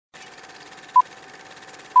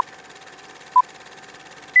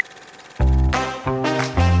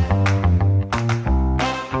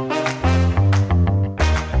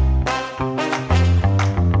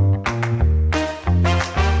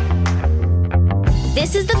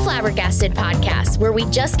This is the Flabbergasted podcast, where we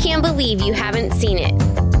just can't believe you haven't seen it.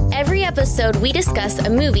 Every episode, we discuss a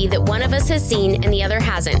movie that one of us has seen and the other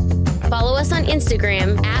hasn't. Follow us on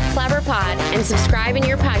Instagram @FlabberPod and subscribe in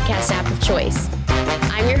your podcast app of choice.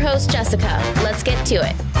 I'm your host, Jessica. Let's get to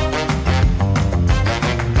it.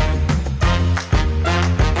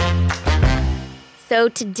 So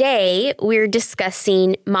today, we're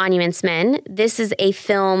discussing Monuments Men. This is a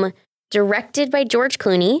film directed by George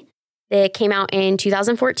Clooney. It came out in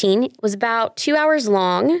 2014. It was about 2 hours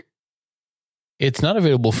long. It's not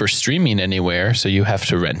available for streaming anywhere, so you have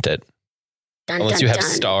to rent it. Unless you have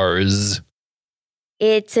Stars.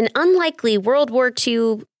 It's an unlikely World War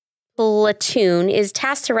II platoon is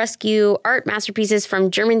tasked to rescue art masterpieces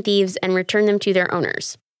from German thieves and return them to their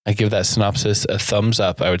owners. I give that synopsis a thumbs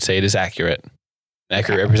up. I would say it is accurate. An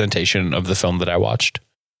accurate representation of the film that I watched.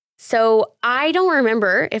 So I don't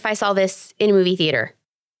remember if I saw this in a movie theater.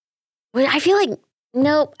 But I feel like,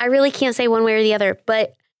 nope, I really can't say one way or the other.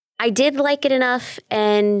 But I did like it enough,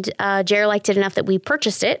 and Jared liked it enough that we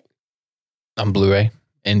purchased it. On Blu-ray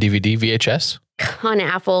and DVD, VHS? On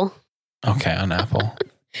Apple. Okay, on Apple.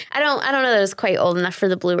 I don't know that it was quite old enough for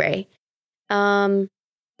the Blu-ray. But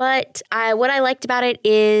what I liked about it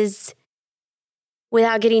is,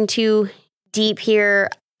 without getting too deep here,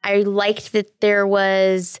 I liked that it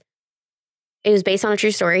was based on a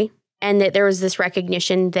true story, and that there was this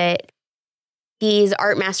recognition that these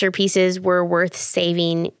art masterpieces were worth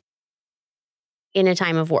saving in a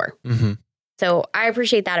time of war. Mm-hmm. So I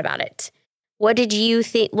appreciate that about it. What did you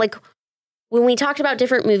think? Like, when we talked about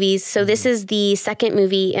different movies, so this is the second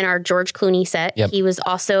movie in our George Clooney set. Yep. He was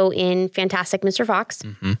also in Fantastic Mr. Fox.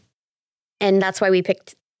 Mm-hmm. And that's why we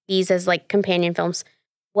picked these as like companion films.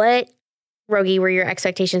 What, Rogge, were your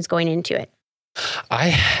expectations going into it?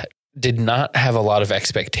 I did not have a lot of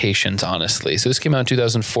expectations, honestly. So this came out in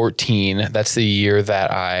 2014. That's the year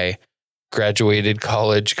that I graduated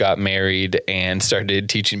college, got married, and started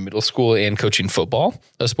teaching middle school and coaching football,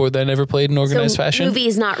 a sport that I never played in organized fashion. Movie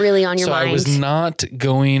is not really on your mind. I was not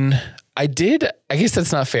going. I guess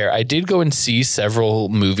that's not fair. I did go and see several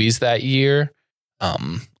movies that year.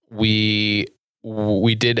 We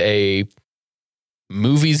did a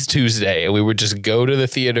Movies Tuesday, and we would just go to the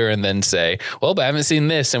theater and then say, well, but I haven't seen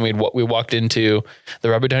this. And we walked into the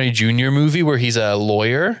Robert Downey Jr. movie where he's a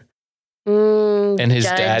lawyer and his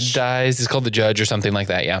dad dies. It's called The Judge or something like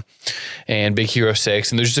that. Yeah. And Big Hero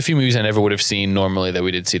 6. And there's just a few movies I never would have seen normally that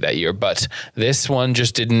we did see that year. But this one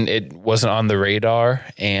just it wasn't on the radar,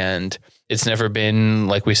 and it's never been,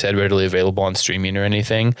 like we said, readily available on streaming or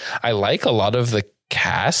anything. I like a lot of the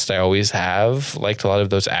cast. I always have liked a lot of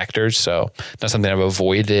those actors, so not something I've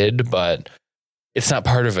avoided, but it's not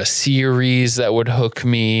part of a series that would hook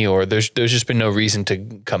me, or there's just been no reason to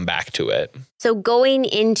come back to it. So going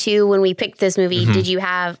into when we picked this movie, did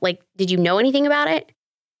you know anything about it?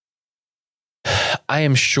 I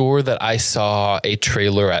am sure that I saw a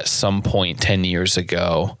trailer at some point 10 years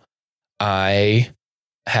ago. I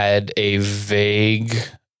had a vague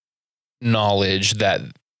knowledge that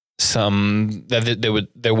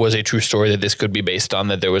there was a true story that this could be based on,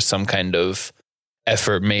 that there was some kind of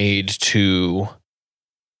effort made to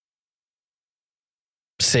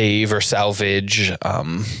save or salvage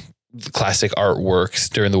classic artworks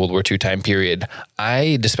during the World War II time period.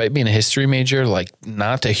 I, despite being a history major, like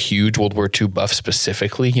not a huge World War II buff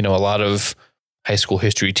specifically, a lot of high school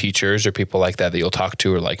history teachers or people like that you'll talk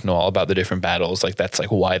to are like know all about the different battles. Like that's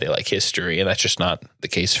like why they like history. And that's just not the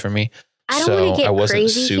case for me. I don't want to get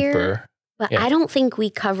crazy here, but I don't think we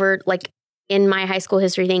covered, like in my high school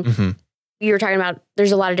history thing, you were talking about,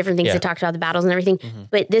 there's a lot of different things that talked about the battles and everything,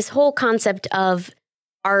 but this whole concept of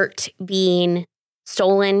art being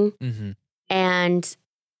stolen, and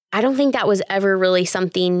I don't think that was ever really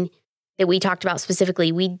something that we talked about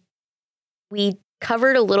specifically. We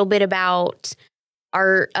covered a little bit about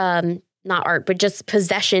art, not art, but just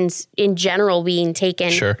possessions in general being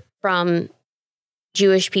taken from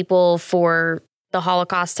Jewish people for the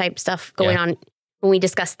Holocaust type stuff going on. When we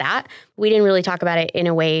discussed that, we didn't really talk about it in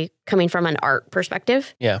a way coming from an art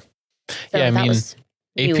perspective. Yeah. So I mean,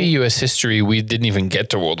 AP US history, we didn't even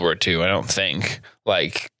get to World War II, I don't think.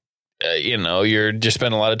 Like, you're just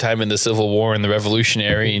spend a lot of time in the Civil War and the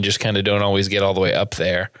Revolutionary and just kind of don't always get all the way up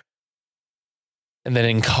there. And then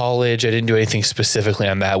in college, I didn't do anything specifically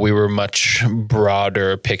on that. We were much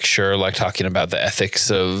broader picture, like talking about the ethics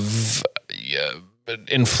of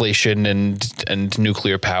inflation and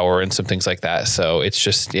nuclear power and some things like that. So it's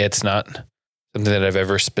just, it's not something that I've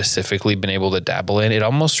ever specifically been able to dabble in. It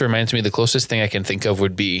almost reminds me, the closest thing I can think of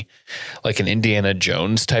would be like an Indiana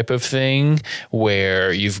Jones type of thing,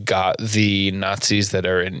 where you've got the Nazis that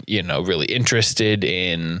are really interested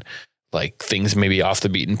in like things maybe off the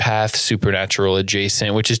beaten path, supernatural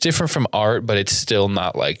adjacent, which is different from art, but it's still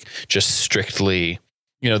not like just strictly,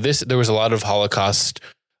 there was a lot of Holocaust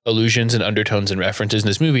allusions and undertones and references in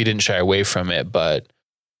this movie. Didn't shy away from it, but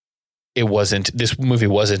this movie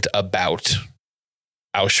wasn't about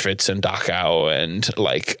Auschwitz and Dachau and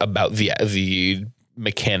like about the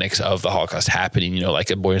mechanics of the Holocaust happening, like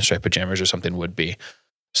a Boy in Striped Pajamas or something would be.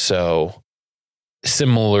 So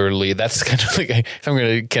similarly, that's kind of like, if I'm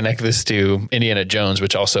going to connect this to Indiana Jones,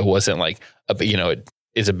 which also wasn't like, it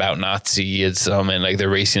is about Nazism and like they're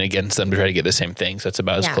racing against them to try to get the same thing. So that's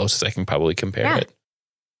about as close as I can probably compare it.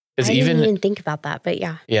 I didn't even think about that, but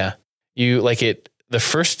yeah. Yeah. You like it. The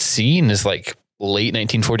first scene is like late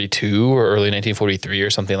 1942 or early 1943 or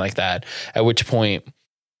something like that, at which point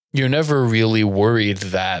you're never really worried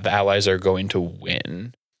that the Allies are going to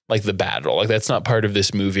win like the battle. Like that's not part of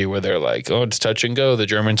this movie where they're like, oh, it's touch and go. The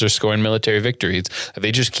Germans are scoring military victories.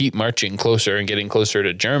 They just keep marching closer and getting closer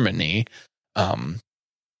to Germany.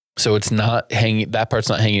 So it's not that part's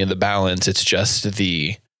not hanging in the balance. It's just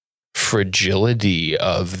the fragility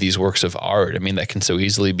of these works of art. I mean, that can so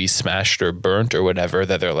easily be smashed or burnt or whatever,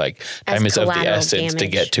 that they're like, time is of the essence to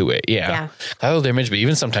get to it. Yeah. Collateral damage, but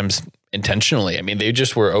even sometimes intentionally. I mean, they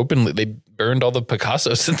just were they burned all the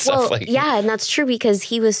Picassos and stuff like. Yeah, and that's true because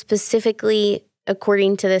he was specifically,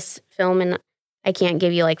 according to this film, and I can't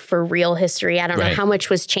give you like for real history. I don't know how much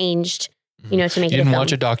was changed, to make it a film. You didn't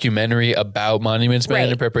watch a documentary about Monuments Man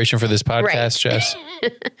in preparation for this podcast, Jess?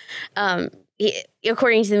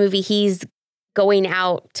 According to the movie, he's going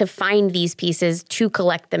out to find these pieces to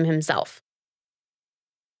collect them himself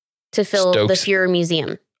to fill the Fuhrer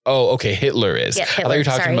Museum. Oh, okay. Hitler is. Yeah, Hitler, I thought you were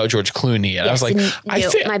talking about George Clooney. And I was like,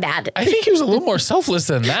 my bad. I think he was a little more selfless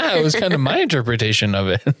than that. It was kind of my interpretation of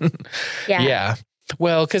it. Yeah.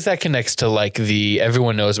 Well, because that connects to like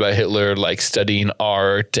everyone knows about Hitler, like studying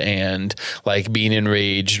art and like being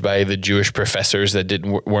enraged by the Jewish professors that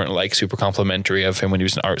weren't like super complimentary of him when he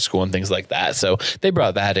was in art school and things like that. So they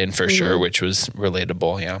brought that in for sure, which was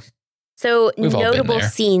relatable. Yeah. So notable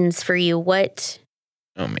scenes for you. What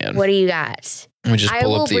do you got? I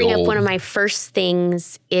will bring up one of my first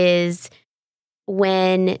things is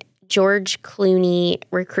when George Clooney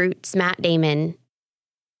recruits Matt Damon.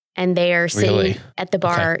 And they are sitting at the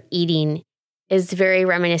bar eating, is very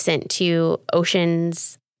reminiscent to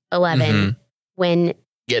Ocean's 11 when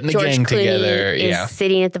getting the George gang Clooney together is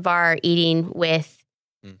sitting at the bar eating with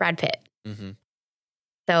Brad Pitt.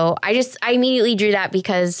 So I immediately drew that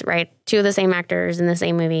because, two of the same actors in the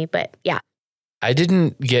same movie. But yeah. I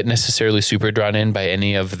didn't get necessarily super drawn in by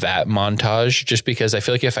any of that montage, just because I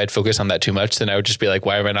feel like if I'd focus on that too much, then I would just be like,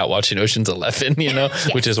 why am I not watching Ocean's 11,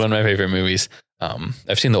 which is one of my favorite movies.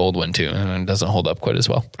 I've seen the old one too, and it doesn't hold up quite as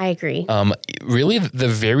well. I agree. Really, the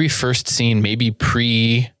very first scene, maybe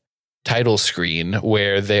pre-title screen,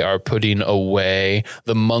 where they are putting away,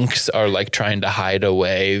 the monks are like trying to hide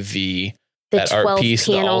away that art piece,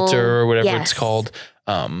 the altar or whatever it's called.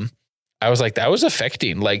 I was like, that was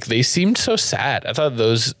affecting. Like they seemed so sad. I thought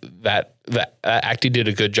that acting did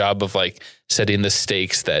a good job of like setting the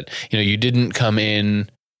stakes that, you didn't come in.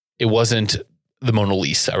 It wasn't the Mona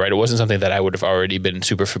Lisa, right? It wasn't something that I would have already been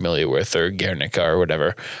super familiar with, or Guernica or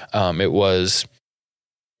whatever. It was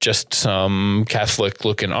just some Catholic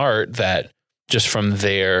looking art that just from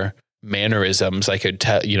their mannerisms, I could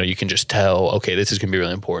tell, you can just tell, okay, this is going to be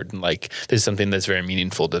really important. Like this is something that's very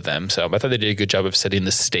meaningful to them. So I thought they did a good job of setting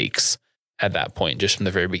the stakes at that point, just from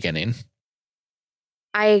the very beginning.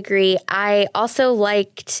 I agree. I also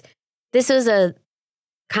liked, this was a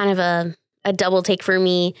kind of a double take for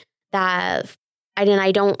me that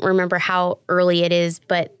I don't remember how early it is,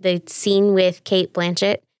 but the scene with Cate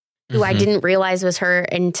Blanchett, who I didn't realize was her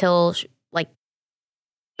until like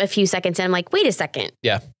a few seconds in. I'm like, wait a second.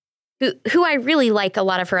 Yeah. Who I really like a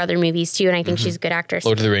lot of her other movies too, and I think she's a good actress.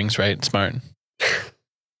 Lord of the Rings, right? Smart.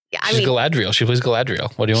 She's Galadriel. She plays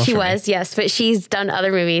Galadriel. What do you want? She was, yes, but she's done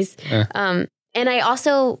other movies. And I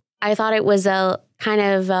thought it was a kind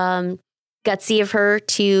of gutsy of her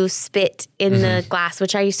to spit in the glass,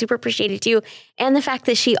 which I super appreciated too. And the fact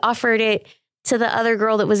that she offered it to the other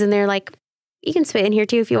girl that was in there, like, you can spit in here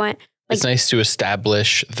too if you want. Like, it's nice to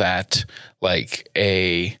establish that, like,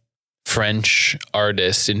 a French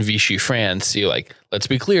artist in Vichy, France, let's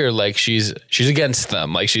be clear, like, she's against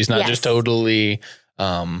them. Like, she's not just totally...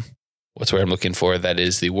 what's the word I'm looking for? That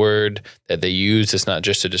is the word that they use. It's not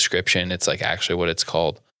just a description. It's like actually what it's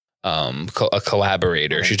called. A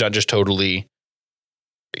collaborator. She's not just totally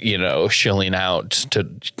shilling out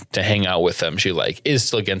to hang out with them. She like is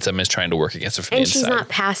still against them, is trying to work against them from the inside. And she's not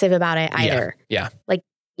passive about it either. Yeah. Like,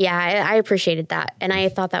 I appreciated that. And I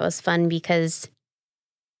thought that was fun because,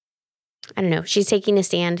 I don't know, she's taking a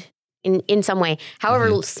stand in some way.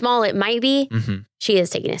 However small it might be, she is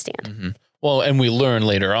taking a stand. Well, and we learn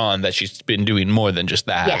later on that she's been doing more than just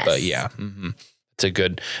that. Yes. But yeah, it's a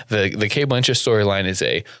good, the Cate Blanchett storyline is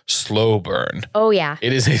a slow burn. Oh, yeah.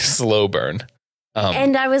 It is a slow burn.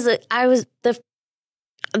 And I was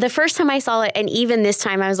the first time I saw it, and even this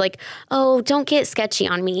time I was like, oh, don't get sketchy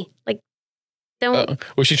on me. Like, don't.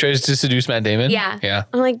 Well, she tries to seduce Matt Damon? Yeah. Yeah.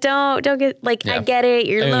 I'm like, don't get, like, I get it.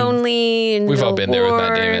 You're lonely. And we've all been there with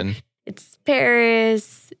Matt Damon. It's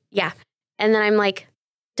Paris. Yeah. And then I'm like,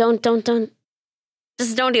 don't.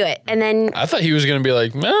 Just don't do it. And then I thought he was going to be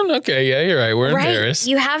like, man, okay, yeah, you're right. We're in Paris.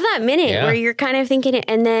 You have that minute where you're kind of thinking it,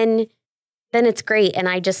 and then it's great. And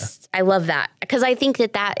I love that because I think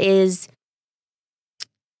that is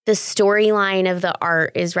the storyline of the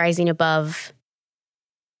art is rising above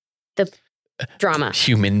the drama.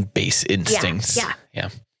 Human base instincts. Yeah.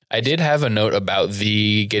 I did have a note about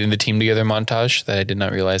the getting the team together montage that I did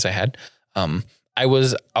not realize I had.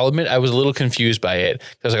 I'll admit I was a little confused by it.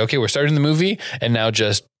 I was like, okay, we're starting the movie and now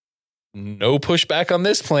just no pushback on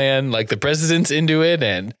this plan. Like the president's into it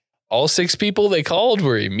and all 6 people they called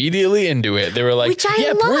were immediately into it. They were like,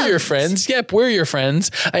 yep, we're your friends. Yep, we're your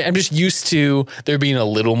friends. I'm just used to there being a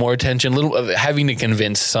little more tension, having to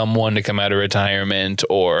convince someone to come out of retirement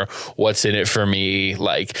or what's in it for me.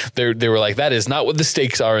 Like they were like, that is not what the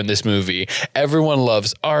stakes are in this movie. Everyone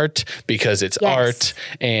loves art because it's art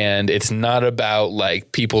and it's not about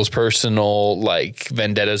like people's personal like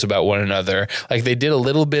vendettas about one another. Like they did a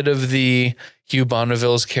little bit of the Hugh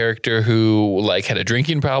Bonneville's character who like had a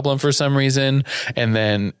drinking problem for some reason. And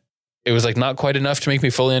then it was like not quite enough to make me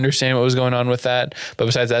fully understand what was going on with that. But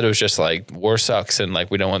besides that, it was just like war sucks. And like,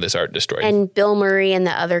 we don't want this art destroyed. And Bill Murray and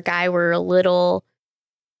the other guy were a little,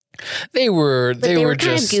 they were kind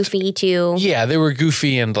just of goofy too. Yeah. They were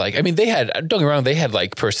goofy. And like, I mean, don't get me wrong. They had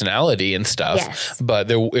like personality and stuff, but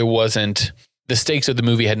it wasn't, the stakes of the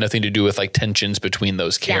movie had nothing to do with like tensions between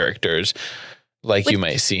those characters. Like you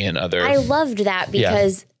might see in other. I loved that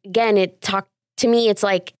because again, to me, it's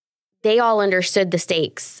like they all understood the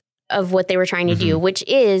stakes of what they were trying to do, which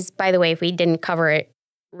is, by the way, if we didn't cover it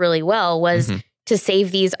really well, was to save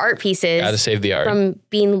these art pieces. Got to save the art from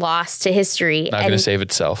being lost to history. Not going to save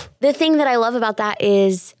itself. The thing that I love about that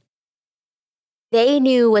is they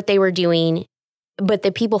knew what they were doing, but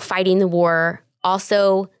the people fighting the war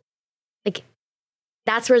also, like,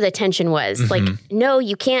 that's where the tension was. Like, no,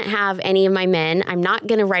 you can't have any of my men. I'm not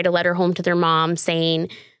going to write a letter home to their mom saying,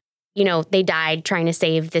 they died trying to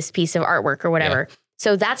save this piece of artwork or whatever. Yeah.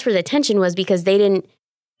 So that's where the tension was because I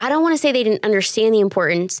don't want to say they didn't understand the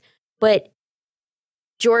importance, but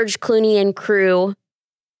George Clooney and crew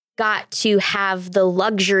got to have the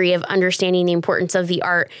luxury of understanding the importance of the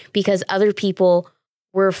art because other people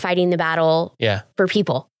were fighting the battle for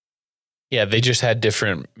people. Yeah, they just had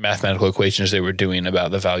different mathematical equations they were doing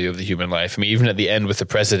about the value of the human life. I mean, even at the end with the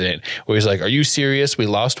president, where he's like, are you serious? We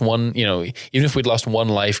lost one, even if we'd lost one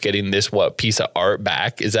life getting this piece of art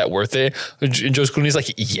back, is that worth it? And George Clooney's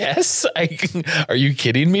like, yes. Are you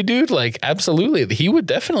kidding me, dude? Like, absolutely. He would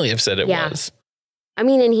definitely have said it was. I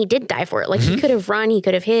mean, and he did die for it. Like, he could have run, he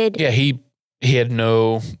could have hid. Yeah, he had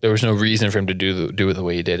there was no reason for him to do it the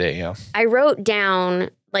way he did it, yeah. I wrote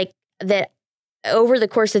down, like, that over the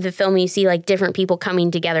course of the film, you see like different people coming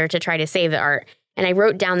together to try to save the art. And I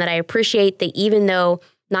wrote down that I appreciate that even though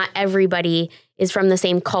not everybody is from the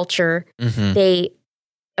same culture, they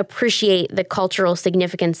appreciate the cultural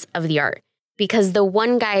significance of the art. Because the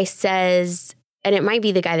one guy says, and it might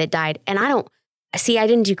be the guy that died, and I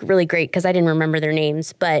didn't do really great because I didn't remember their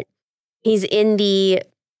names, but he's in the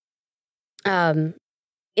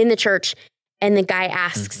church. And the guy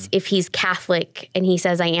asks if he's Catholic, and he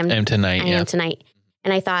says, I am tonight. I am tonight.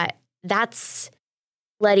 And I thought, that's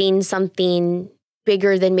letting something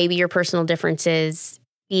bigger than maybe your personal differences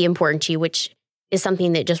be important to you, which is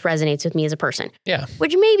something that just resonates with me as a person. Yeah.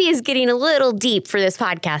 Which maybe is getting a little deep for this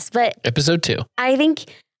podcast, but episode 2. I think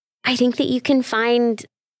that you can find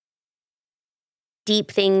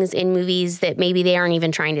deep things in movies that maybe they aren't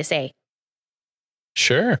even trying to say.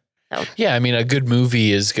 Sure. So. Yeah, I mean, a good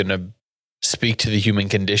movie is going to speak to the human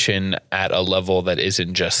condition at a level that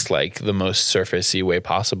isn't just like the most surfacey way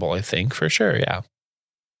possible, I think, for sure. Yeah.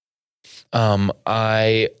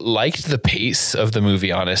 I liked the pace of the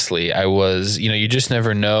movie, honestly. I was, you just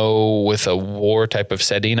never know with a war type of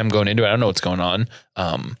setting I'm going into. I don't know what's going on.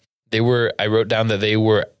 I wrote down that they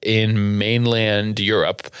were in mainland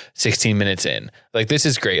Europe 16 minutes in. Like, this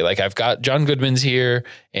is great. Like, I've got John Goodman's here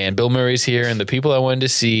and Bill Murray's here and the people I wanted to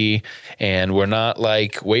see. And we're not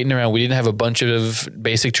like waiting around. We didn't have a bunch of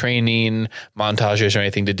basic training montages or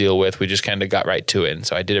anything to deal with. We just kind of got right to it. And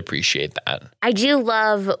so I did appreciate that. I do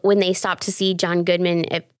love when they stop to see John Goodman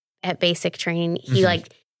at basic training. He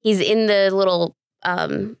he's in the little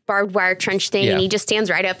barbed wire trench thing and he just stands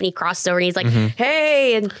right up and he crosses over and he's like,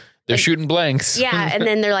 hey, and they're shooting blanks. Yeah. And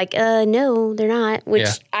then they're like, no, they're not, which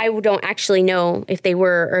I don't actually know if they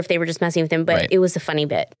were or if they were just messing with him, but it was a funny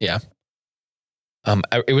bit. Yeah.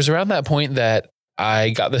 It was around that point that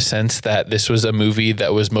I got the sense that this was a movie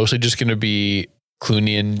that was mostly just going to be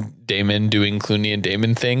Clooney and Damon doing Clooney and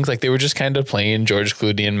Damon things. Like, they were just kind of playing George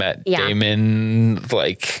Clooney and Matt Damon.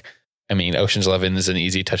 Like, I mean, Ocean's 11 is an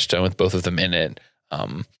easy touchstone with both of them in it.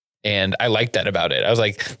 And I liked that about it. I was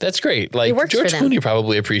like, that's great. Like, George Clooney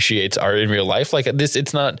probably appreciates art in real life. Like, this,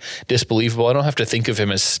 it's not disbelievable. I don't have to think of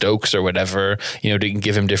him as Stokes or whatever, to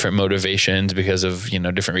give him different motivations because of,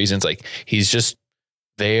 different reasons. Like, he's just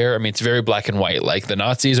there. I mean, it's very black and white. Like, the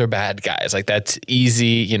Nazis are bad guys. Like, that's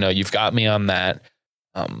easy. You've got me on that.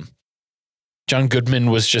 John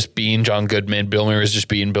Goodman was just being John Goodman. Bill Murray was just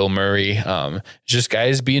being Bill Murray. Just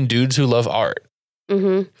guys being dudes who love art.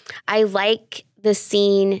 Mm-hmm. I like the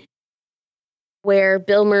scene where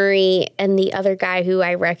Bill Murray and the other guy who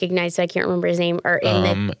I recognize, I can't remember his name, are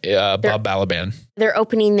in Bob Balaban. They're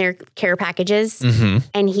opening their care packages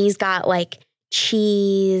and he's got like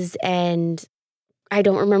cheese and I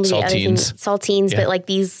don't remember the other thing. Saltines, but like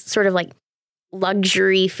these sort of like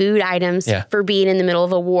luxury food items for being in the middle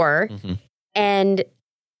of a war. And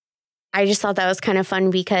I just thought that was kind of fun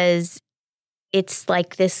because it's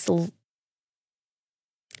like this,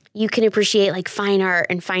 you can appreciate like fine art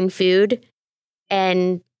and fine food.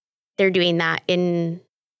 And they're doing that in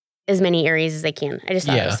as many areas as they can. I just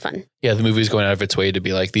thought it was fun. Yeah, the movie's going out of its way to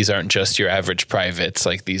be like, these aren't just your average privates.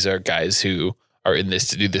 Like, these are guys who are in this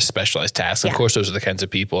to do this specialized task. Of course, those are the kinds of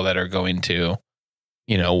people that are going to,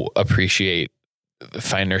 appreciate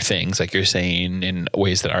finer things, like you're saying, in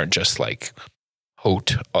ways that aren't just like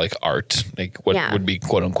haute, like art, like what would be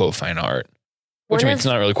quote unquote fine art. Which, I mean, it's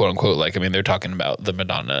not really quote unquote, like, I mean, they're talking about the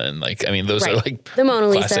Madonna and like, I mean, those are like the Mona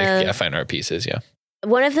Lisa. Classic, fine art pieces. Yeah.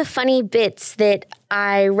 One of the funny bits that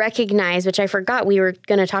I recognize, which I forgot we were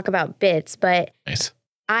going to talk about bits, but nice.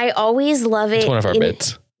 I always love it. It's one of our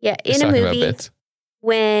bits. Yeah. In a movie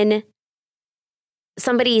when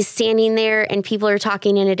somebody's standing there and people are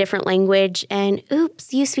talking in a different language and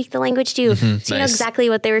oops, you speak the language too. So you know exactly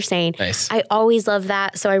what they were saying. Nice. I always love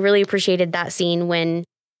that. So I really appreciated that scene when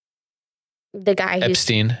the guy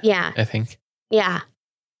Epstein, I think. Yeah.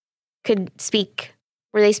 Could speak.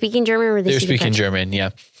 Were they speaking German or were they speaking German? Yeah.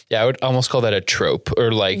 Yeah. I would almost call that a trope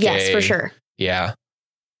or like, for sure. Yeah.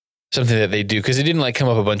 Something that they do. Cause it didn't like come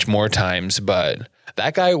up a bunch more times, but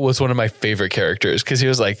that guy was one of my favorite characters. Cause he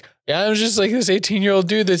was like, yeah, I'm just like this 18-year-old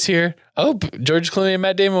dude that's here. Oh, George Clooney and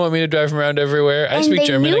Matt Damon want me to drive him around everywhere. I speak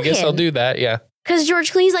German. I guess I'll do that. Yeah. Cause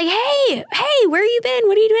George Clooney's like, hey, where you been?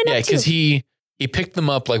 What are you doing up to? Yeah. Cause he picked them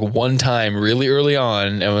up like one time really early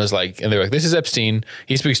on and was like, and they're like, this is Epstein.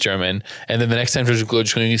 He speaks German. And then the next time George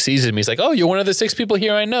Clooney sees him, he's like, oh, you're one of the 6 people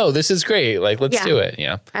here I know. This is great. Like, let's do it.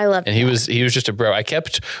 Yeah. I love it. And he was just a bro. I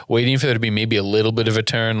kept waiting for there to be maybe a little bit of a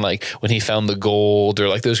turn, like when he found the gold or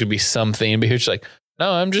like there could be something, but he was just like,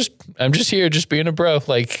 no, I'm just here, just being a bro.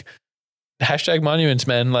 Like #monuments,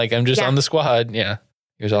 men. Like I'm just on the squad. Yeah.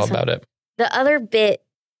 He was all about it. The other bit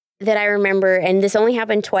that I remember, and this only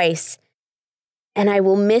happened twice, and I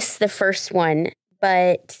will miss the first one,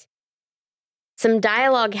 but some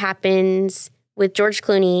dialogue happens with George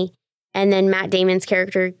Clooney, and then Matt Damon's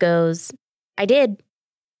character goes, I did.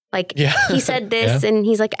 Like, he said this, and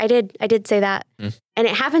he's like, I did say that. And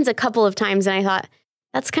it happens a couple of times, and I thought,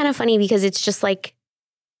 that's kind of funny because it's just like,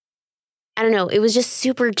 I don't know, it was just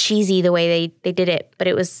super cheesy the way they did it, but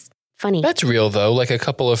it was funny. That's real, though. Like a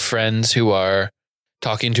couple of friends who are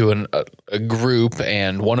talking to a group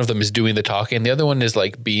and one of them is doing the talking. The other one is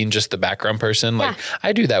like being just the background person. Like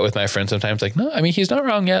I do that with my friends sometimes. Like, no, I mean, he's not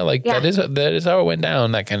wrong. Yeah. Like that is how it went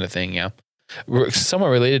down. That kind of thing. Yeah. Somewhat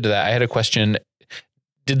related to that. I had a question.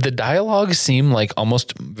 Did the dialogue seem like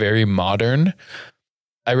almost very modern?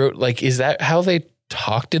 I wrote like, is that how they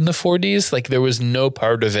talked in the 40s? Like there was no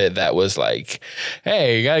part of it that was like,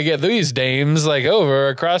 hey, you gotta get these dames like over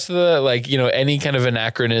across the, like, you know, any kind of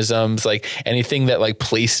anachronisms, like anything that like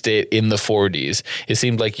placed it in the 40s. It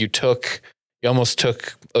seemed like you almost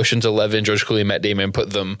took Ocean's 11, George Clooney, Matt Damon, and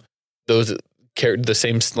put them, the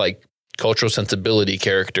same like cultural sensibility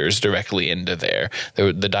characters directly into there.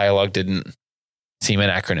 The dialogue didn't seem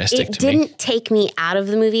anachronistic it to me. It didn't take me out of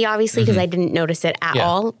the movie, obviously, because I didn't notice it at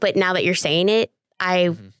all. But now that you're saying it,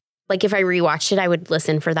 like if I rewatched it, I would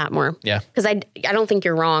listen for that more. Yeah. Because I don't think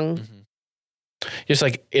you're wrong. Just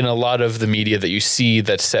like in a lot of the media that you see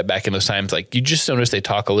that's set back in those times, like you just notice they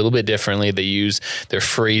talk a little bit differently. They use their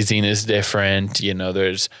phrasing is different. You know,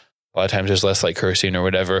 there's a lot of times there's less like cursing or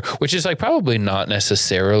whatever, which is like probably not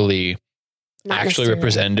necessarily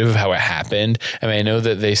representative of how it happened. I mean, I know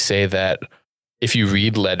that they say that if you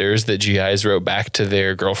read letters that GIs wrote back to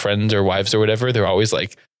their girlfriends or wives or whatever, they're always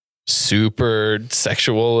like super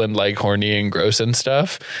sexual and like horny and gross and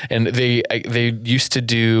stuff. And they used to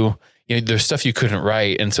do, you know, there's stuff you couldn't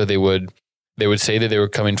write. And so they would say that they were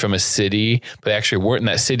coming from a city, but they actually weren't in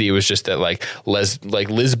that city. It was just that like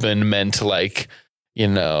Lisbon meant like, you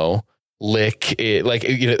know, lick it, like,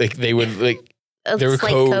 you know, like they would like, there were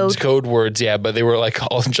code words. Yeah. But they were like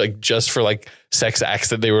all like just for like sex acts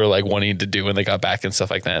that they were like wanting to do when they got back and stuff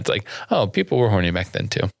like that. It's like, oh, people were horny back then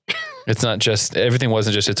too. It's not just, everything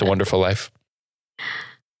wasn't just It's a Wonderful Life.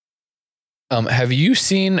 Have you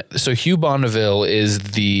seen, so Hugh Bonneville is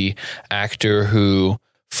the actor who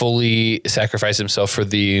fully sacrificed himself for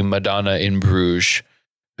the Madonna in Bruges,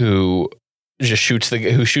 who just shoots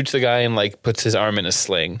the guy and like puts his arm in a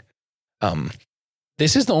sling.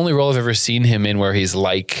 This is the only role I've ever seen him in where he's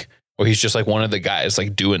just like one of the guys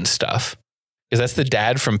like doing stuff. Because that's the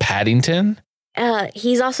dad from Paddington.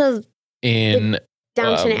 He's also in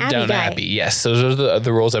Downton Abbey. Downton Abbey, yes. Those are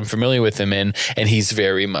the roles I'm familiar with him in. And he's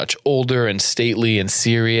very much older and stately and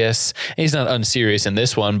serious. And he's not unserious in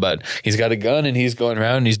this one, but he's got a gun and he's going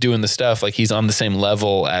around and he's doing the stuff. Like he's on the same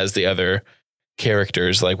level as the other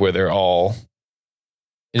characters, like where they're all...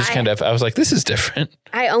 I was like, this is different.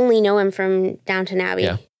 I only know him from Downton Abbey.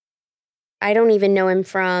 Yeah. I don't even know him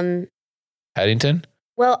from... Paddington?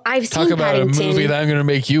 Well, I've seen Paddington. Talk about a movie that I'm going to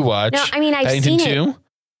make you watch. No, I mean, I've seen it.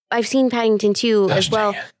 I've seen Paddington 2 as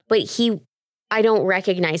well, but I don't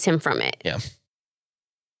recognize him from it. Yeah.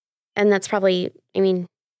 And that's probably, I mean,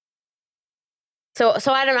 so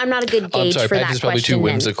I'm not a good gauge for that question. Paddington's probably too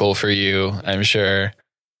whimsical for you, I'm sure.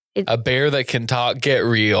 A bear that can talk, get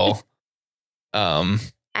real.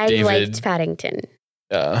 I liked Paddington.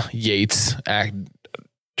 Yates,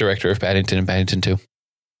 director of Paddington and Paddington 2.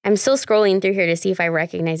 I'm still scrolling through here to see if I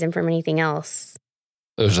recognize him from anything else.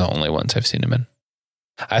 Those are the only ones I've seen him in.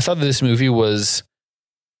 I thought that this movie was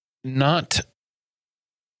not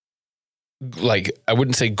like, I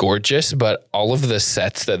wouldn't say gorgeous, but all of the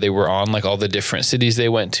sets that they were on, like all the different cities they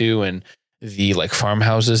went to and the like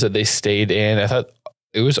farmhouses that they stayed in, I thought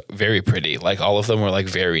it was very pretty. Like all of them were like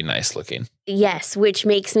very nice looking. Yes, which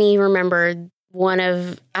makes me remember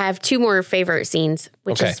I have two more favorite scenes,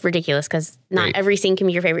 which is ridiculous because not every scene can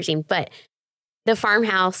be your favorite scene, but the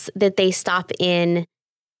farmhouse that they stop in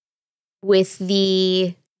with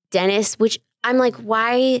the dentist, which I'm like,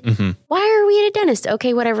 why are we at a dentist?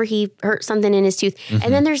 Okay, whatever. He hurt something in his tooth.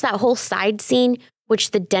 And then there's that whole side scene,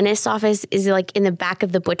 which the dentist's office is like in the back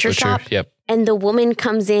of the butcher shop. Yep. And the woman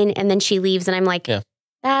comes in and then she leaves. And I'm like,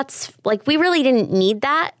 that's like, we really didn't need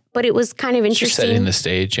that, but it was kind of interesting. Just setting the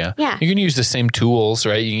stage. Yeah. Yeah. You can use the same tools,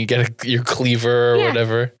 right? You can get your cleaver or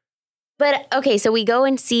whatever. But okay, so we go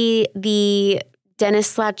and see the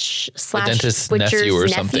dentist slash dentist's butcher's nephew or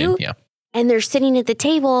something. Yeah. And they're sitting at the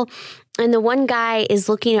table and the one guy is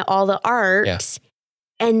looking at all the art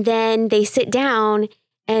and then they sit down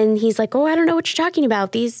and he's like, oh, I don't know what you're talking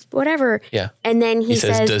about. These, whatever. Yeah. And then he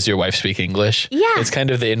says, does your wife speak English? Yeah. It's kind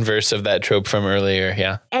of the inverse of that trope from earlier.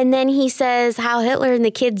 Yeah. And then he says how Hitler and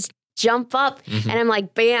the kids jump up and I'm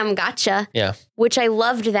like, bam, gotcha. Yeah. Which I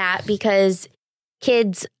loved that because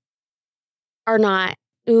kids are not,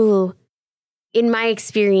 in my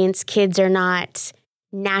experience, kids are not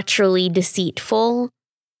naturally deceitful,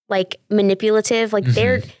 like manipulative, like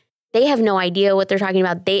they have no idea what they're talking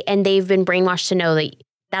about. They've been brainwashed to know that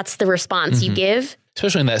that's the response you give.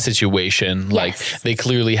 Especially in that situation, like they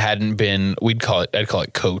clearly hadn't been, I'd call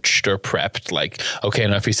it coached or prepped. Like, okay,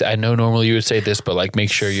 now if you say, I know normally you would say this, but like,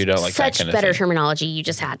 make sure you don't like that kind of better thing. terminology you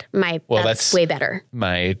just had. That's way better.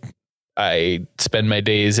 I spend my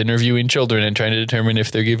days interviewing children and trying to determine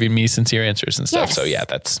if they're giving me sincere answers and stuff. Yes. So yeah,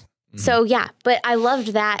 that's. So yeah, but I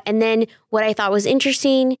loved that. And then what I thought was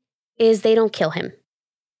interesting is they don't kill him,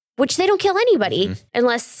 which they don't kill anybody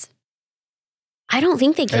unless, I don't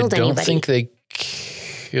think they killed anybody. I don't think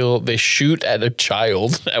they shoot at a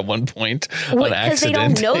child at one point on accident. Because they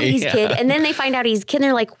don't know he's kid. And then they find out he's kid and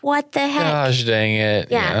they're like, what the heck? Gosh dang it.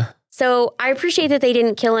 Yeah. So I appreciate that they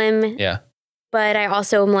didn't kill him. Yeah. But I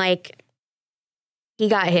also am like, he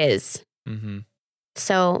got his.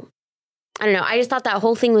 So I don't know. I just thought that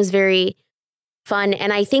whole thing was very fun.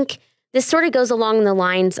 And I think this sort of goes along the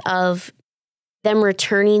lines of them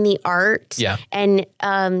returning the art. Yeah. And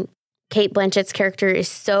Cate Blanchett's character is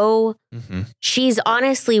so, she's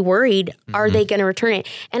honestly worried, are they going to return it?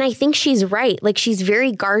 And I think she's right. Like, she's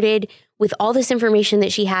very guarded with all this information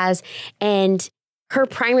that she has. And her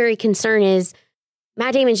primary concern is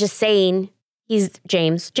Matt Damon's just saying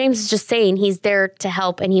James is just saying he's there to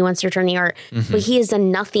help and he wants to return the art, but he has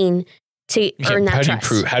done nothing to earn that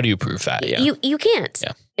trust. How do you prove that? Yeah. You can't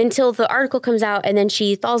until the article comes out, and then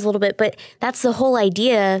she thaws a little bit. But that's the whole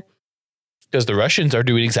idea. Because the Russians are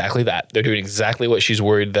doing exactly that. They're doing exactly what she's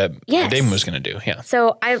worried that Damon was going to do. Yeah.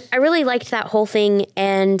 So I really liked that whole thing,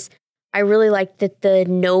 and I really liked that the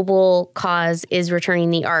noble cause is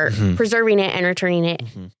returning the art, preserving it and returning it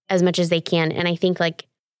as much as they can. And I think like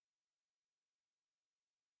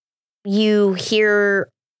you hear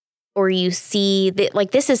or you see that,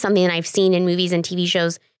 like, this is something that I've seen in movies and TV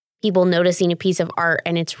shows, people noticing a piece of art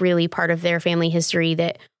and it's really part of their family history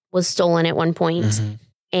that was stolen at one point.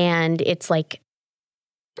 And it's like,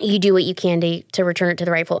 you do what you can to return it to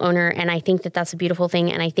the rightful owner. And I think that that's a beautiful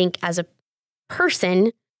thing. And I think as a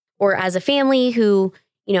person or as a family who,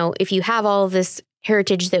 you know, if you have all of this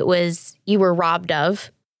heritage that you were robbed of,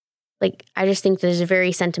 like, I just think there's a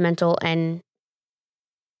very sentimental and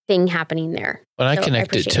thing happening there. When I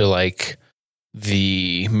connect it to like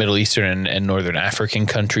the Middle Eastern and Northern African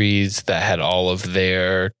countries that had all of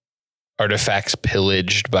their artifacts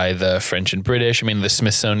pillaged by the French and British. I mean, the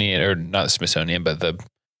Smithsonian, or not the Smithsonian, but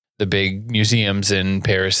the big museums in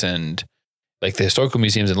Paris and like the historical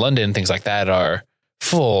museums in London, things like that are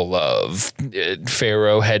full of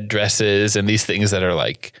pharaoh headdresses and these things that are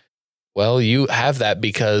like, well, you have that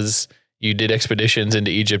because you did expeditions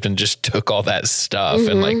into Egypt and just took all that stuff.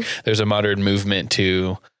 And like, there's a modern movement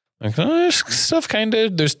to like, stuff kind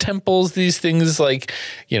of, there's temples, these things like,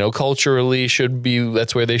 you know, culturally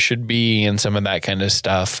that's where they should be and some of that kind of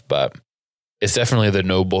stuff. But it's definitely the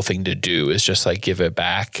noble thing to do is just like give it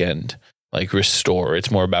back and like restore.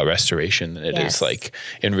 It's more about restoration than it is like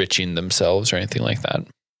enriching themselves or anything like that.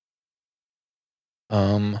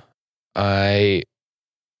 I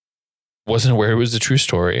wasn't aware it was a true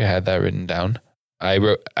story. I had that written down. I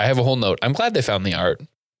have a whole note. I'm glad they found the art.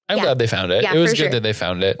 I'm glad they found it. It was good that they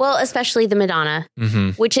found it. Well, especially the Madonna,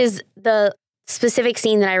 which is the specific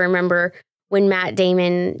scene that I remember when Matt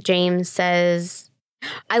Damon, James says,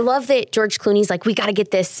 I love that George Clooney's like, we got to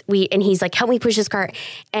get this. And he's like, help me push this cart.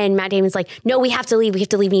 And Matt Damon's like, no, we have to leave. We have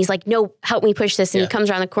to leave. And he's like, no, help me push this. And he comes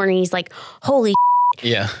around the corner and he's like, holy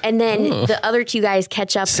yeah. And then the other two guys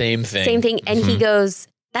catch up. Same thing. And he goes,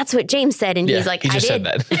 that's what James said. And he's like, he just said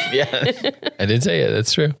that. Yeah. I did say it.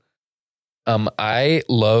 That's true. I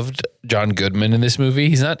loved John Goodman in this movie.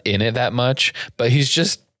 He's not in it that much, but he's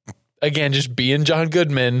just, again, just being John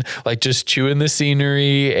Goodman, like just chewing the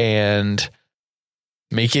scenery and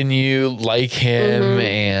making you like him.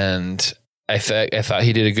 And I thought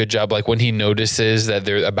he did a good job. Like when he notices that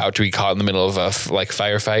they're about to be caught in the middle of a like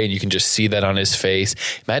firefight and you can just see that on his face.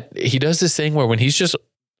 Matt, he does this thing where when he's just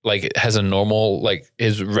like has a normal, like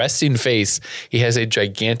his resting face, he has a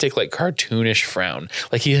gigantic, like cartoonish frown.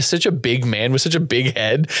 Like he has such a big man with such a big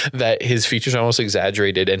head that his features are almost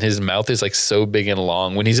exaggerated and his mouth is like so big and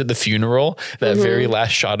long. When he's at the funeral, that very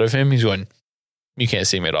last shot of him, he's going, you can't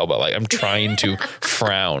see me at all, but like I'm trying to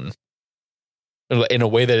frown in a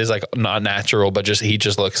way that is like not natural, but he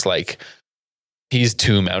just looks like he's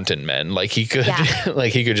two mountain men. Like he could,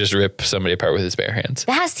 like he could just rip somebody apart with his bare hands.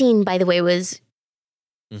 That scene, by the way, was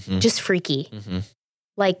just freaky.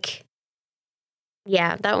 Like,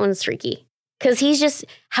 yeah, that one's freaky. Because he's just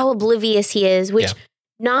how oblivious he is, which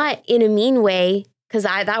not in a mean way, because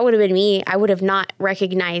that would have been me. I would have not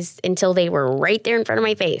recognized until they were right there in front of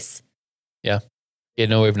my face. Yeah. He had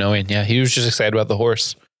no way of knowing. Yeah. He was just excited about the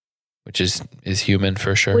horse, which is human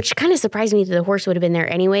for sure. Which kind of surprised me that the horse would have been there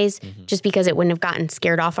anyways, just because it wouldn't have gotten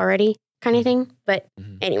scared off already kind of thing. But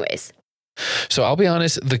anyways. So I'll be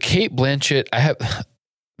honest, the Cate Blanchett,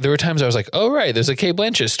 there were times I was like, oh, right, there's a Cate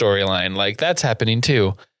Blanchett storyline. Like, that's happening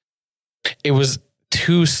too. It was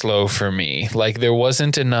too slow for me. Like, there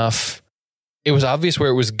wasn't enough. It was obvious where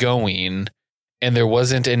it was going, and there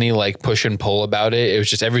wasn't any, like, push and pull about it. It was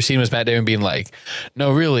just every scene was Matt Damon being like,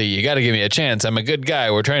 no, really, you got to give me a chance. I'm a good guy.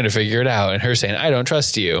 We're trying to figure it out. And her saying, I don't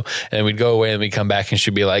trust you. And then we'd go away and we'd come back and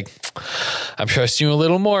she'd be like, I'm trusting you a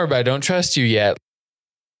little more, but I don't trust you yet.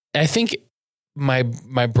 And I think my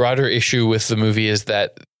broader issue with the movie is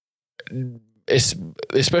that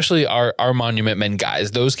especially our Monument Men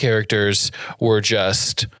guys, those characters were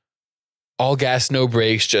just all gas, no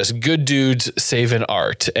brakes, just good dudes saving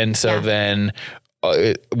art. And so then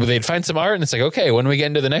they'd find some art and it's like, okay, when we get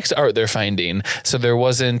into the next art they're finding. So there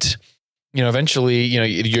wasn't eventually,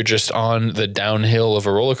 you're just on the downhill of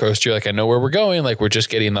a roller coaster. You're like, I know where we're going. Like, we're just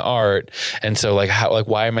getting the art. And so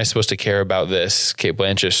why am I supposed to care about this Cate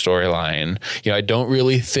Blanchett storyline? I don't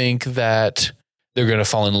really think that they're going to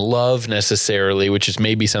fall in love necessarily, which is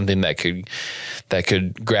maybe something that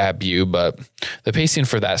could grab you. But the pacing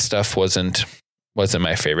for that stuff wasn't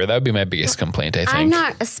my favorite. That would be my biggest complaint, I think. I'm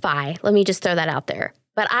not a spy. Let me just throw that out there.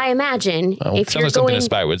 But I imagine if you're something a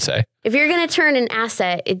spy would say. If you're going to turn an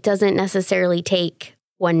asset, it doesn't necessarily take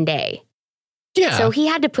one day. Yeah. So he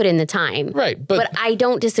had to put in the time. Right. But I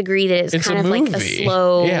don't disagree that it's kind of like a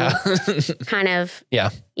slow kind of. Yeah.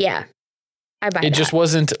 Yeah. I buy that. It just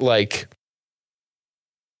wasn't like,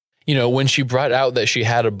 when she brought out that she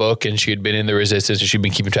had a book and she had been in the resistance and she'd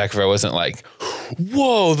been keeping track of her, I wasn't like,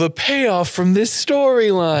 whoa, the payoff from this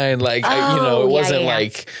storyline. Like, it wasn't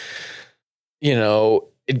like,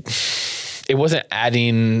 it wasn't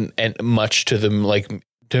adding much to them, like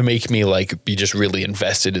to make me like be just really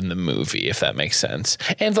invested in the movie, if that makes sense.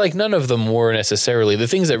 And like none of them were necessarily. The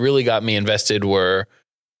things that really got me invested were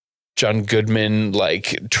John Goodman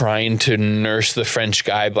like trying to nurse the French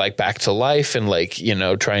guy like back to life and like,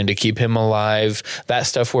 trying to keep him alive. That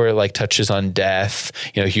stuff where it like touches on death,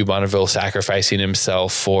 Hugh Bonneville sacrificing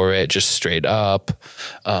himself for it, just straight up.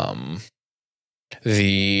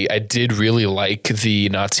 I did really like the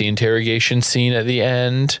Nazi interrogation scene at the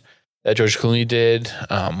end that George Clooney did.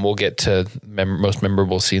 We'll get to most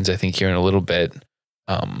memorable scenes, I think, here in a little bit.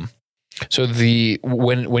 So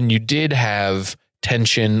when you did have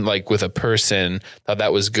tension, like with a person, thought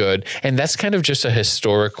that was good. And that's kind of just a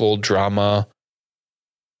historical drama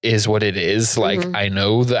is what it is. Like, I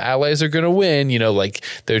know the Allies are going to win, like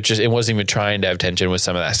it wasn't even trying to have tension with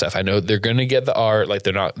some of that stuff. I know they're going to get the art. Like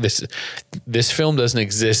they're not, this film doesn't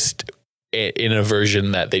exist in a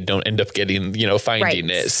version that they don't end up getting, finding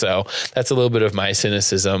it. So that's a little bit of my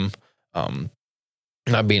cynicism.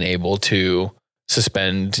 Not being able to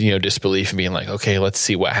suspend, disbelief and being like, okay, let's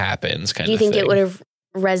see what happens. Do you think it would have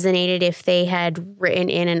resonated if they had written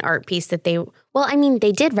in an art piece that they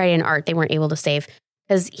did write in art they weren't able to save?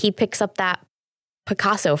 Because he picks up that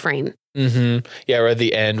Picasso frame. Mm-hmm. Yeah, or at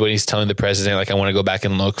the end when he's telling the president, like, I want to go back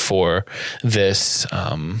and look for this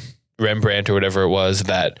Rembrandt or whatever it was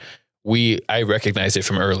that I recognized it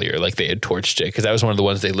from earlier. Like they had torched it because that was one of the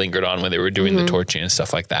ones they lingered on when they were doing the torching and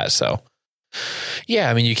stuff like that. So, yeah,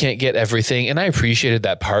 I mean, you can't get everything. And I appreciated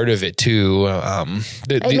that part of it too.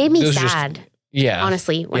 It made me sad.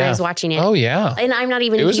 Honestly, when I was watching it. Oh, yeah. And I'm not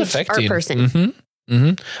even a huge art person. Mm-hmm.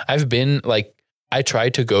 Mm-hmm. I've been like, I try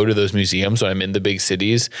to go to those museums when I'm in the big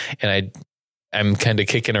cities and I'm kind of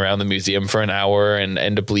kicking around the museum for an hour and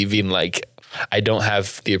end up leaving like I don't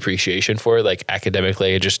have the appreciation for it. Like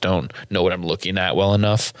academically, I just don't know what I'm looking at well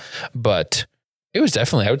enough. But it was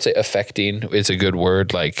definitely, I would say affecting is a good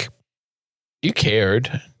word. Like you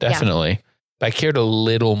cared, definitely. Yeah. But I cared a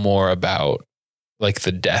little more about like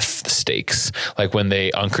the death stakes, like when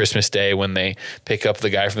on Christmas Day, when they pick up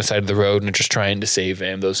the guy from the side of the road and are just trying to save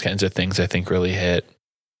him, those kinds of things I think really hit.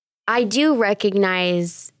 I do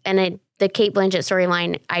recognize, and the Cate Blanchett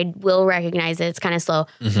storyline, I will recognize that it's kind of slow,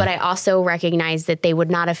 but I also recognize that they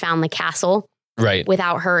would not have found the castle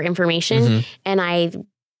without her information. And I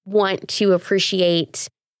want to appreciate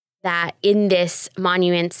that in this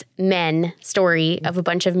Monuments Men story of a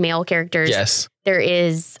bunch of male characters, there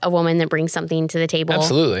is a woman that brings something to the table.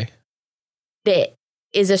 Absolutely. That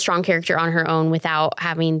is a strong character on her own without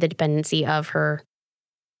having the dependency of her.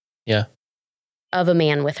 Yeah. Of a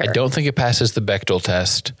man with her. I don't think it passes the Bechdel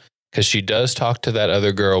test because she does talk to that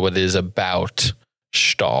other girl, but it is about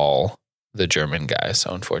Stahl, the German guy.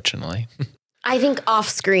 So unfortunately. I think off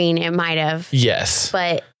screen it might have. Yes.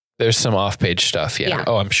 But there's some off-page stuff, yeah.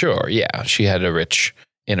 Oh, I'm sure. Yeah, she had a rich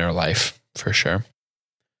inner life for sure.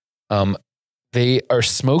 They are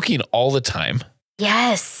smoking all the time.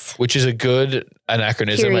 Yes. Which is a good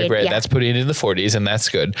anachronism. Period, like, right, that's putting it in the 40s, and that's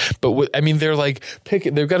good. But they're like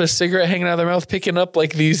they've got a cigarette hanging out of their mouth, picking up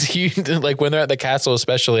like these huge, like when they're at the castle,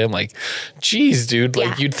 especially. I'm like, geez, dude.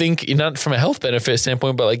 Like you'd think not from a health benefit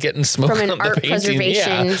standpoint, but like getting smoke from on art the painting.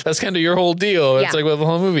 Preservation. Yeah, that's kind of your whole deal. It's like what the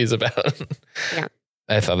whole movie's about. Yeah.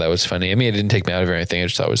 I thought that was funny. I mean, it didn't take me out of anything. I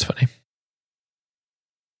just thought it was funny.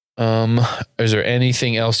 Is there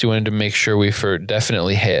anything else you wanted to make sure we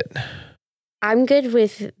definitely hit? I'm good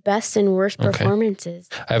with best and worst performances.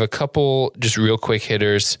 I have a couple just real quick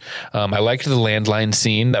hitters. I liked the landline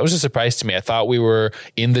scene. That was a surprise to me. I thought we were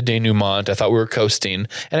in the denouement. I thought we were coasting.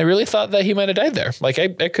 And I really thought that he might have died there. Like I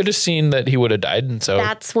could have seen that he would have died. And so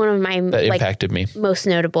that's one of my that impacted me most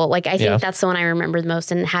notable. Like I think that's the one I remember the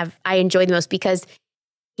most and I enjoyed the most because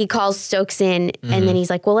he calls Stokes in and then he's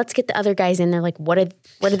like, well, let's get the other guys in. They're like, what are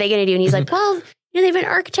they going to do? And he's like, well, they have an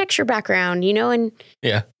architecture background, and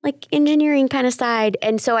like engineering kind of side.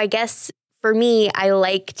 And so I guess for me, I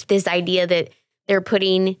liked this idea that they're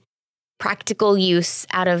putting practical use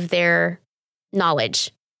out of their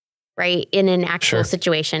knowledge, right? In an actual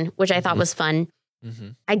situation, which I thought was fun.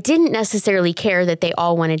 I didn't necessarily care that they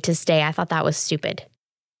all wanted to stay. I thought that was stupid.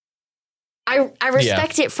 I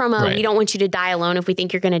respect it from we don't want you to die alone if we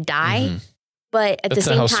think you're going to die. But at the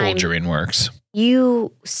same time, that's how soldiering works.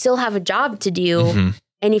 You still have a job to do.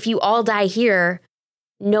 And if you all die here,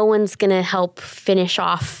 no one's going to help finish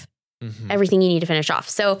off everything you need to finish off.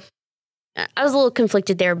 So I was a little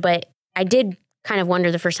conflicted there, but I did kind of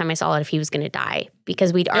wonder the first time I saw it if he was going to die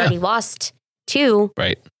because we'd already lost 2.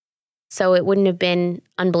 Right. So it wouldn't have been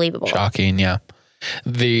unbelievable. Shocking. Yeah.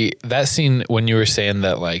 That scene when you were saying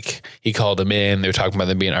that like he called him in, they were talking about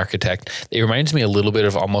them being an architect. It reminds me a little bit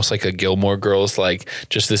of almost like a Gilmore Girls, like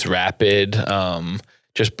just this rapid,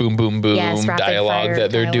 just boom, boom, boom dialogue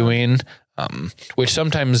that they're doing, which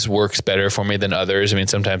sometimes works better for me than others. I mean,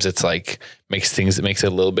 sometimes it's like makes it a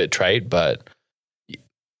little bit trite, but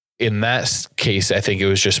in that case, I think it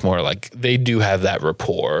was just more like they do have that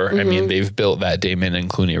rapport. I mean, they've built that Damon and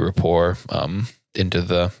Clooney rapport, into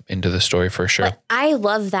the story for sure. But I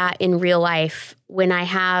love that in real life when I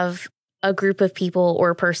have a group of people or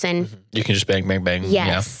a person. You can just bang, bang, bang.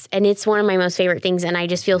 Yes. Yeah. And it's one of my most favorite things. And I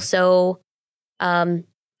just feel so in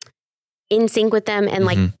sync with them and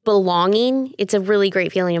like belonging. It's a really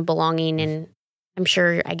great feeling of belonging. And I'm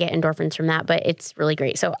sure I get endorphins from that, but it's really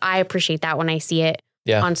great. So I appreciate that when I see it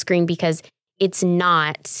on screen because it's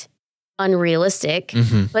not unrealistic,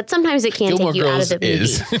 but sometimes it can Gilmore take you Girls out of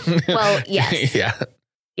the movie. Well, yes.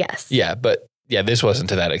 Yes. Yeah, but this wasn't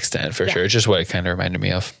to that extent for sure. It's just what it kind of reminded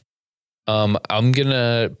me of. I'm going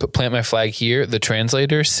to plant my flag here. The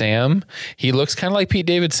translator, Sam, he looks kind of like Pete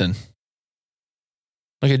Davidson.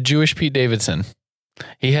 Like a Jewish Pete Davidson.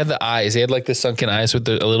 He had the eyes. He had like the sunken eyes with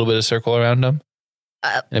a little bit of circle around him.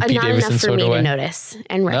 Not enough for me to notice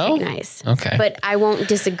and recognize. No? Okay. But I won't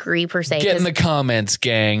disagree per se. Get in the comments,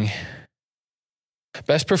 gang.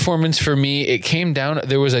 Best performance for me, it came down,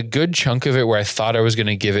 there was a good chunk of it where I thought I was going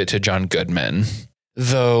to give it to John Goodman.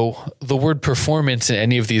 Though the word performance in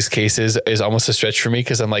any of these cases is almost a stretch for me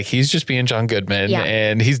because I'm like, he's just being John Goodman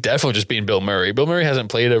and he's definitely just being Bill Murray. Bill Murray hasn't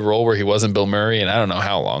played a role where he wasn't Bill Murray and I don't know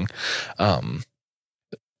how long.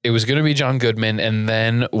 It was going to be John Goodman. And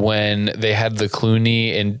then when they had the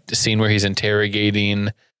Clooney scene where he's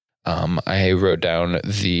interrogating, I wrote down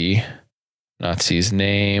the Nazi's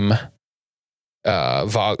name.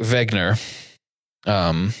 Wegner,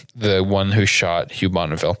 the one who shot Hugh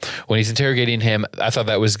Bonneville. When he's interrogating him, I thought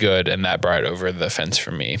that was good, and that brought it over the fence for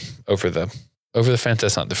me. Over the fence,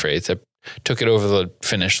 that's not the phrase. That took it over the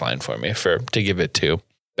finish line for me to give it to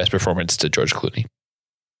best performance to George Clooney.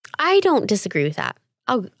 I don't disagree with that.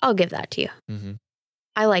 I'll give that to you.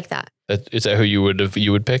 I like that. Is that who you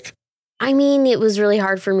would pick? I mean, it was really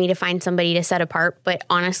hard for me to find somebody to set apart, but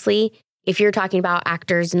honestly, if you're talking about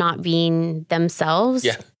actors not being themselves,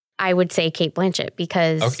 I would say Cate Blanchett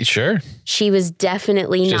because she was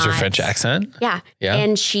definitely she not. has her French accent. Yeah.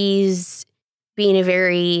 And she's being a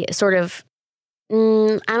very sort of, I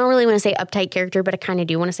don't really want to say uptight character, but I kind of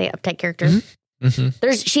do want to say uptight character.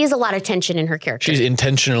 She has a lot of tension in her character. She's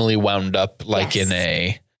intentionally wound up like in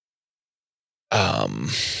a,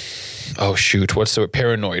 what's the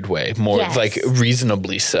paranoid way? More like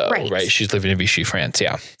reasonably so, right? She's living in Vichy, France,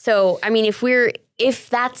 So, I mean, if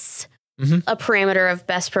that's a parameter of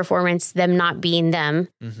best performance, them not being them,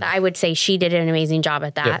 I would say she did an amazing job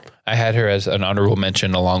at that. Yep. I had her as an honorable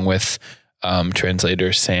mention along with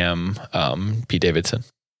translator Sam Pete Davidson.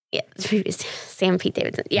 Yeah, Sam Pete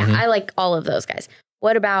Davidson. Yeah, I like all of those guys.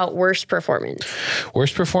 What about worst performance?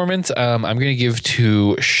 Worst performance, I'm going to give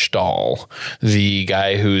to Stahl, the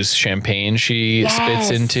guy whose champagne she spits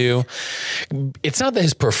into. It's not that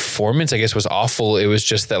his performance, I guess, was awful. It was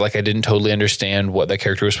just that, like, I didn't totally understand what that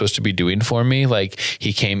character was supposed to be doing for me. Like,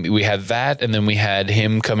 we had that, and then we had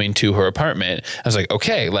him coming to her apartment. I was like,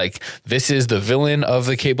 okay, like, this is the villain of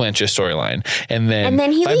the Cate Blanchett storyline. And then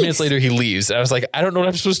 5 minutes later, he leaves. And I was like, I don't know what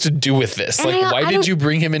I'm supposed to do with this. And like, why did you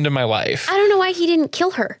bring him into my life? I don't know why he didn't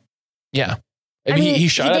kill her. Yeah. I mean, he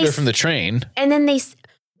shot at her from the train. And then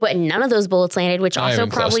but none of those bullets landed, which also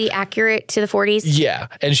probably accurate to the 40s. Yeah.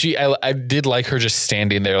 And I did like her just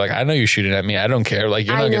standing there. Like, I know you're shooting at me. I don't care. Like,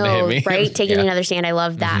 you're not going to hit me. Right. Taking another stand. I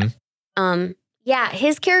love that.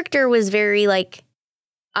 His character was very like,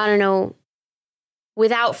 I don't know,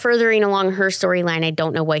 without furthering along her storyline, I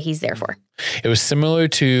don't know what he's there for. It was similar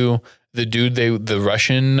to the dude, the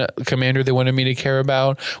Russian commander they wanted me to care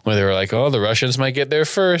about, when they were like, oh, the Russians might get there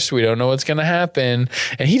first. We don't know what's going to happen.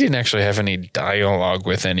 And he didn't actually have any dialogue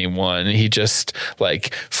with anyone. He just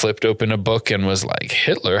like flipped open a book and was like,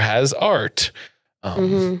 Hitler has art.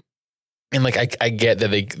 And like, I get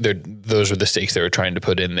that those were the stakes they were trying to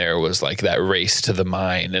put in there, was like that race to the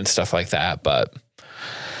mine and stuff like that. But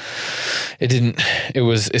it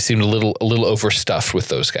seemed a little overstuffed with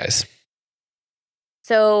those guys.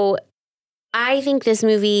 So I think this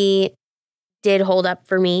movie did hold up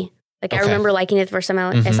for me. Like, I remember liking it the first time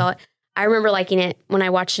I saw it. I remember liking it when I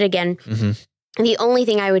watched it again. The only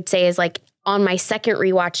thing I would say is, like, on my second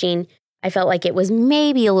rewatching, I felt like it was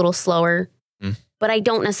maybe a little slower, but I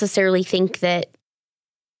don't necessarily think that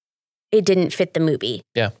it didn't fit the movie.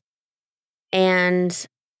 Yeah. And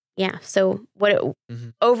yeah, so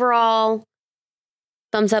overall,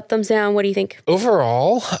 thumbs up, thumbs down. What do you think?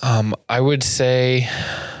 Overall, I would say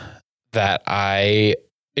that I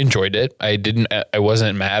enjoyed it. I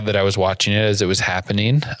wasn't mad that I was watching it as it was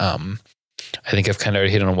happening. I think I've kind of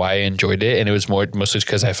already hit on why I enjoyed it. And it was mostly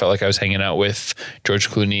because I felt like I was hanging out with George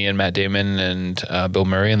Clooney and Matt Damon and Bill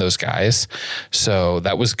Murray and those guys. So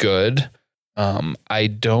that was good. I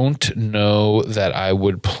don't know that I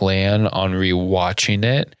would plan on rewatching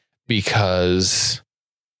it, because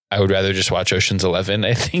I would rather just watch Ocean's 11.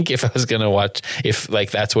 I think if I was going to watch, if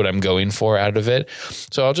like that's what I'm going for out of it.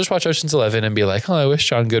 So I'll just watch Ocean's 11 and be like, oh, I wish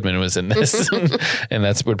John Goodman was in this. And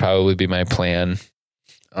that's would probably be my plan.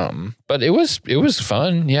 But it was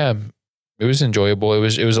fun. Yeah. It was enjoyable. It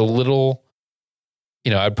was a little,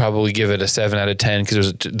 I'd probably give it a 7 out of 10,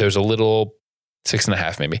 because there's a little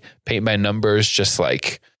 6.5 maybe. Paint by numbers, just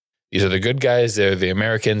like, these are the good guys, they're the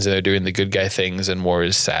Americans, and they're doing the good guy things, and war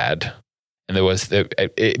is sad. And there was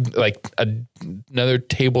another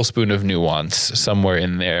tablespoon of nuance somewhere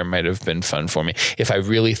in there might have been fun for me. If I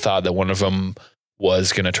really thought that one of them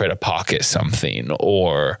was going to try to pocket something,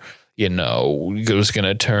 or, was going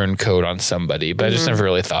to turn code on somebody, but I just never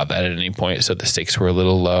really thought that at any point. So the stakes were a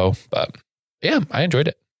little low, but yeah, I enjoyed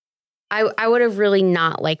it. I would have really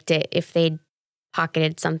not liked it if they'd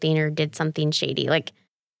pocketed something or did something shady. Like,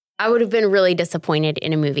 I would have been really disappointed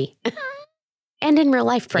in a movie. And in real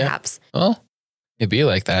life, perhaps. Yeah. Well, it'd be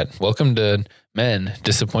like that. Welcome to men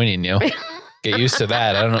disappointing you. Get used to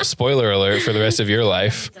that. I don't know. Spoiler alert for the rest of your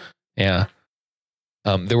life. Yeah.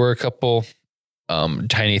 There were a couple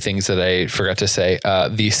tiny things that I forgot to say.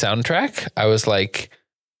 The soundtrack, I was like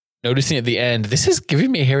noticing at the end, this is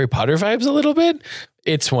giving me Harry Potter vibes a little bit.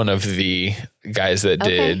 It's one of the guys that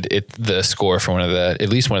did the score for at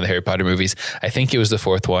least one of the Harry Potter movies. I think it was the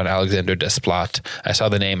fourth one, Alexander Desplat. I saw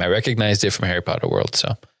the name. I recognized it from Harry Potter World.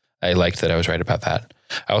 So I liked that I was right about that.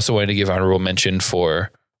 I also wanted to give honorable mention for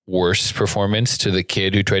worst performance to the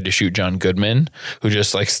kid who tried to shoot John Goodman, who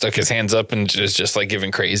just like stuck his hands up and just like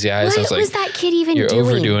giving crazy eyes. What was that kid even doing? You're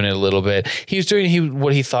overdoing it a little bit. He was doing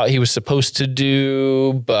what he thought he was supposed to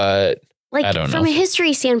do, but like, I don't know. From a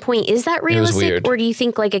history standpoint, is that realistic? Or do you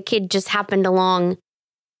think like a kid just happened along?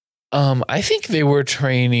 I think they were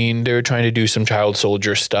trying to do some child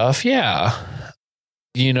soldier stuff. Yeah.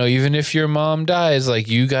 Even if your mom dies, like,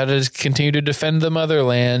 you got to continue to defend the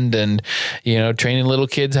motherland, and, training little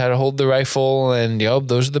kids how to hold the rifle, and,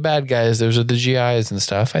 those are the bad guys. Those are the GIs and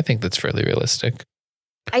stuff. I think that's fairly realistic.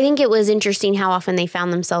 I think it was interesting how often they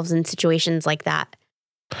found themselves in situations like that,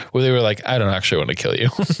 where they were like, I don't actually want to kill you.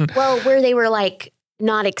 Well, where they were like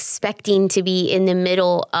not expecting to be in the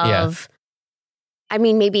middle of, I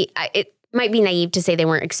mean, maybe it might be naive to say they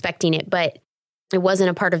weren't expecting it, but it wasn't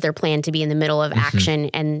a part of their plan to be in the middle of action,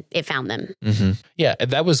 and it found them. Yeah.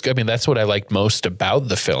 That's what I liked most about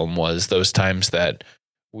the film, was those times that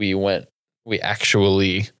we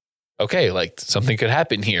actually, okay, like something could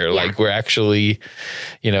happen here. Yeah. Like, we're actually,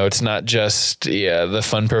 it's not just the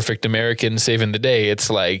fun, perfect American saving the day. It's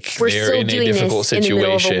like they're in a difficult situation. In the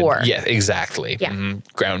middle of a war. Yeah, exactly. Yeah.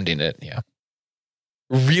 Grounding it. Yeah.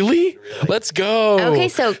 Really? Let's go. Okay,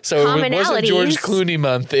 so commonalities. It wasn't George Clooney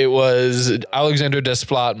month. It was Alexander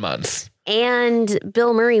Desplat month. And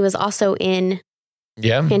Bill Murray was also in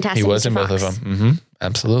Fantastic he was Mr. in Fox. both of them.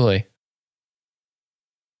 Absolutely.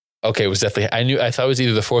 Okay, it was definitely, I thought it was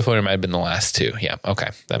either the fourth one or it might have been the last two. Yeah, okay,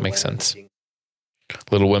 that makes sense.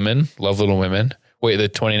 Little Women, love Little Women. Wait, the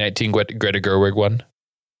 2019 Greta Gerwig one?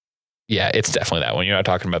 Yeah, it's definitely that one. You're not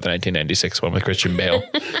talking about the 1996 one with Christian Bale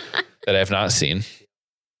that I have not seen.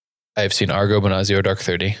 I have seen Argo, but not Zero Dark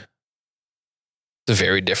 30. It's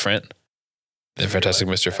very different than Fantastic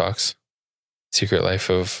Mr. Fox. Secret Life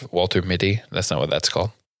of Walter Mitty. That's not what that's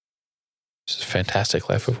called. It's a Fantastic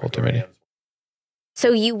Life of Walter Mitty.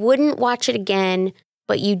 So you wouldn't watch it again,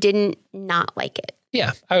 but you didn't not like it.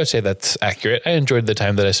 Yeah, I would say that's accurate. I enjoyed the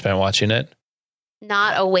time that I spent watching it.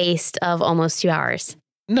 Not a waste of almost 2 hours.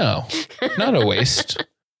 No, not a waste.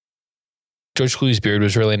 George Clooney's beard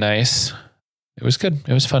was really nice. It was good.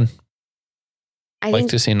 It was fun. I like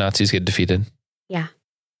to see Nazis get defeated. Yeah.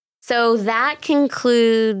 So that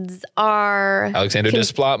concludes our Alexander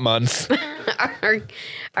Desplat month.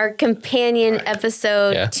 our companion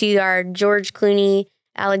episode to our George Clooney,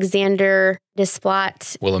 Alexander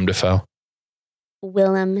Desplat, Willem Dafoe,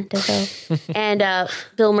 and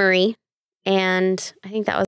Bill Murray. And I think that was